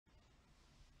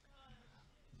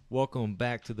Welcome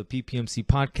back to the PPMC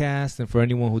podcast. And for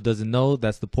anyone who doesn't know,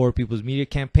 that's the Poor People's Media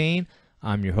Campaign.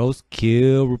 I'm your host,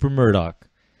 Kill Rupert Murdoch.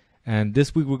 And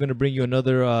this week we're going to bring you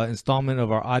another installment of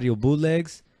our audio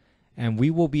bootlegs. And we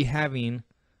will be having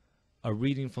a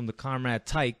reading from the comrade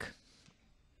Tyke.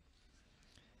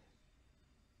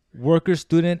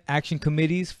 Worker-Student Action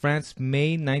Committees, France,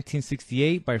 May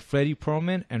 1968 by Freddy,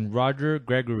 Pearlman, and Roger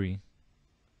Gregory.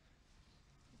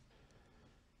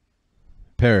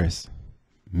 Paris,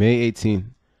 May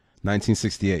 18,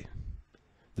 1968.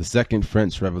 The Second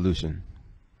French Revolution.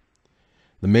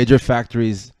 The major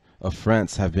factories of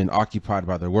France have been occupied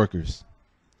by their workers.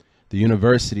 The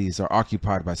universities are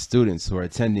occupied by students who are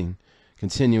attending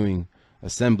continuing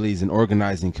assemblies and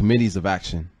organizing committees of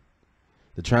action.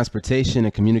 The transportation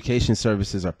and communication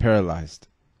services are paralyzed.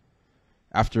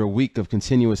 After a week of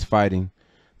continuous fighting,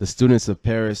 the students of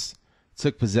Paris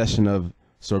took possession of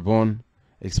Sorbonne,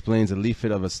 explains a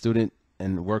leaflet of a student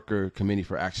and worker committee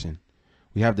for action.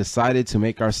 We have decided to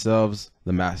make ourselves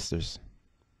the masters.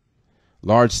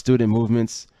 Large student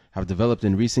movements have developed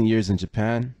in recent years in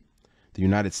Japan, the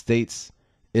United States,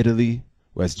 Italy,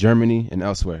 West Germany, and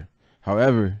elsewhere.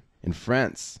 However, in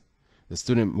France, the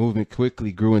student movement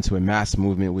quickly grew into a mass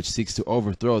movement which seeks to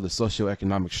overthrow the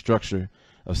socio-economic structure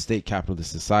of state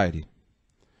capitalist society.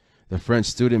 The French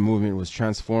student movement was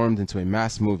transformed into a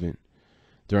mass movement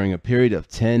during a period of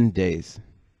 10 days.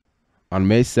 On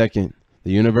May 2nd,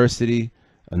 the University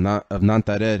of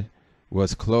Nanterre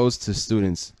was closed to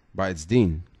students by its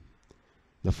dean.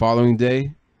 The following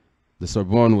day, the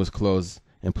Sorbonne was closed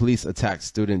and police attacked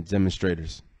student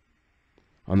demonstrators.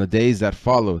 On the days that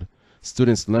followed,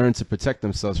 students learned to protect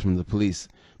themselves from the police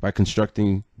by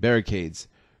constructing barricades,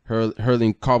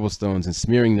 hurling cobblestones, and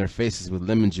smearing their faces with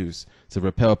lemon juice to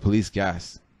repel police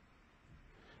gas.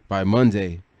 By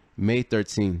Monday, May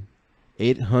 13,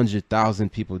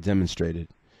 800,000 people demonstrated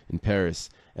in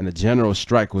Paris, and a general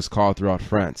strike was called throughout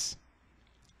France.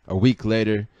 A week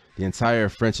later, the entire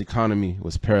French economy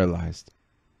was paralyzed.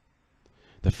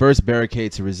 The first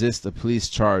barricade to resist a police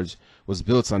charge was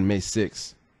built on May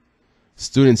 6.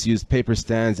 Students used paper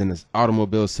stands and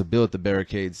automobiles to build the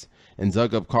barricades and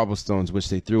dug up cobblestones which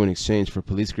they threw in exchange for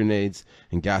police grenades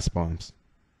and gas bombs.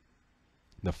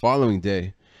 The following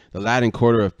day, the Latin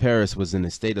Quarter of Paris was in a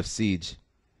state of siege.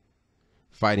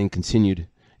 Fighting continued.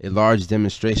 A large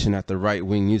demonstration at the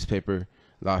right-wing newspaper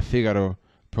La Figaro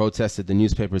protested the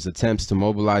newspaper's attempts to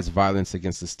mobilize violence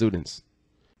against the students.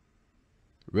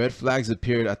 Red flags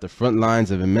appeared at the front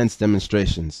lines of immense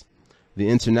demonstrations. The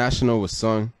International was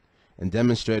sung, and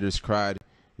demonstrators cried,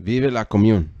 "Vive la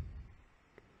Commune."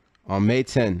 On May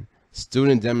 10,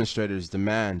 student demonstrators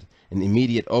demand an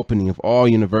immediate opening of all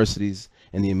universities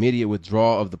and the immediate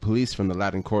withdrawal of the police from the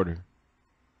Latin Quarter.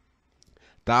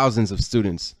 Thousands of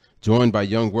students, joined by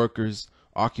young workers,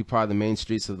 occupy the main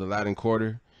streets of the Latin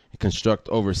Quarter and construct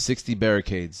over 60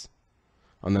 barricades.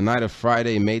 On the night of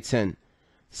Friday, May 10,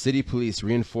 city police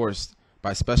reinforced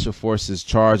by special forces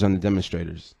charged on the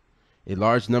demonstrators. A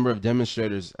large number of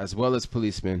demonstrators, as well as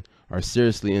policemen, are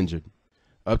seriously injured.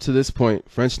 Up to this point,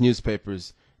 French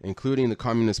newspapers, including the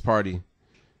Communist Party,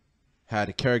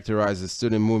 had characterized the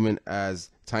student movement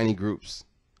as tiny groups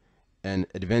and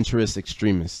adventurous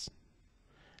extremists.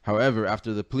 However,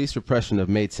 after the police repression of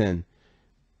May 10,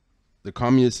 the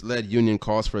communist-led union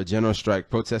calls for a general strike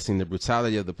protesting the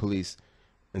brutality of the police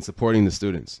and supporting the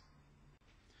students.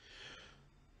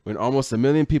 When almost 1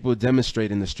 million people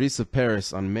demonstrate in the streets of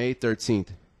Paris on May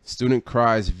 13th, students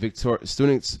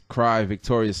cry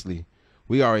victoriously,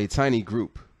 "We are a tiny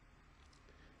group."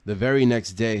 The very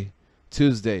next day,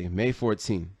 Tuesday, May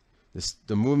 14,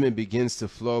 the movement begins to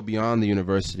flow beyond the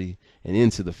university and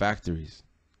into the factories.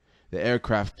 The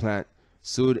aircraft plant,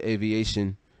 Sud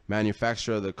Aviation,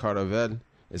 manufacturer of the Caravelle,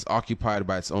 is occupied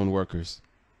by its own workers.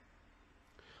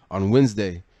 On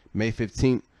Wednesday, May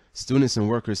 15th, students and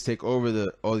workers take over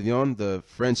the Odeon, the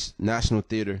French National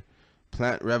Theater,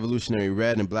 plant revolutionary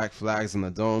red and black flags on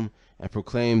the dome, and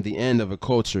proclaim the end of a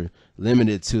culture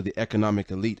limited to the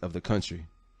economic elite of the country.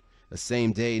 The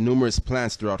same day, numerous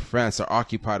plants throughout France are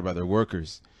occupied by their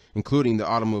workers, including the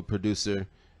automobile producer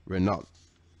Renault.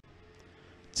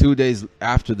 2 days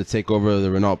after the takeover of the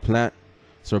Renault plant,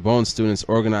 Sorbonne students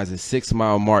organized a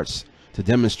 6-mile march to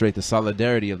demonstrate the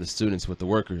solidarity of the students with the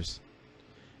workers.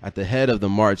 At the head of the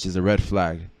march is a red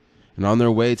flag, and on their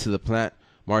way to the plant,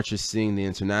 marchers sing the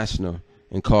International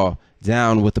and call,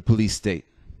 "Down with the police state,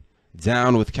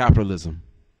 down with capitalism."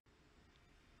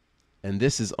 And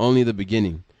this is only the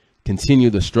beginning. Continue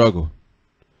the struggle.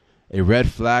 A red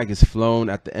flag is flown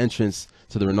at the entrance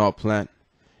to the Renault plant,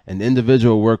 and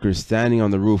individual workers standing on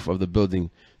the roof of the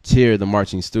building cheer the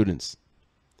marching students.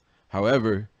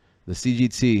 However, The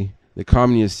CGT,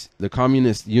 the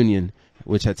communist union,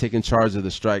 which had taken charge of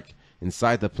the strike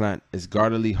inside the plant, is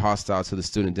guardedly hostile to the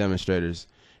student demonstrators,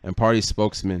 and party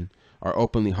spokesmen are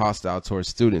openly hostile towards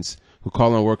students who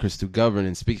call on workers to govern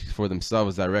and speak for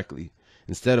themselves directly,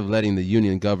 instead of letting the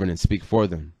union govern and speak for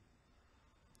them.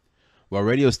 While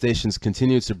radio stations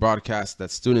continue to broadcast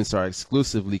that students are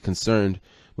exclusively concerned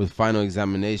with final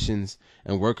examinations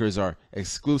and workers are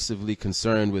exclusively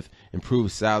concerned with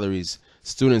improved salaries,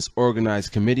 students organize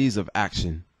committees of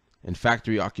action, and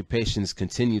factory occupations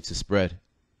continue to spread.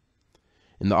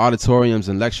 In the auditoriums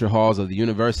and lecture halls of the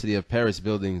University of Paris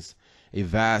buildings, a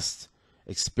vast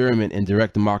experiment in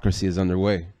direct democracy is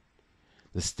underway.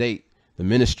 The state, the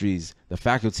ministries, the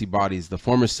faculty bodies, the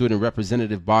former student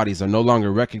representative bodies are no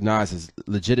longer recognized as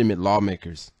legitimate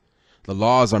lawmakers. The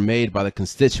laws are made by the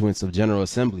constituents of general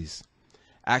assemblies.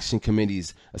 Action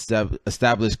committees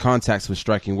establish contacts with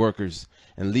striking workers,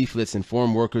 and leaflets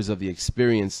inform workers of the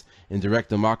experience in direct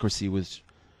democracy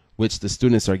which the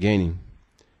students are gaining.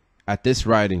 At this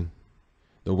writing,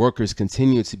 the workers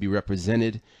continue to be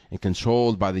represented and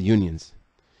controlled by the unions,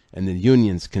 and the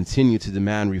unions continue to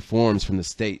demand reforms from the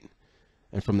state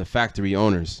and from the factory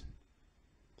owners.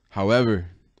 However,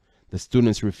 the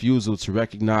students' refusal to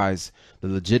recognize the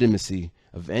legitimacy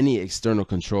of any external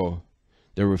control,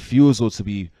 their refusal to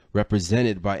be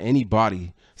represented by any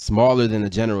body smaller than the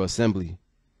General Assembly,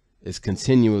 is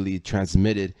continually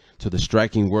transmitted to the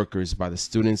striking workers by the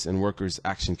Students and Workers'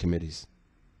 Action Committees.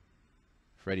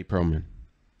 Freddy Pearlman.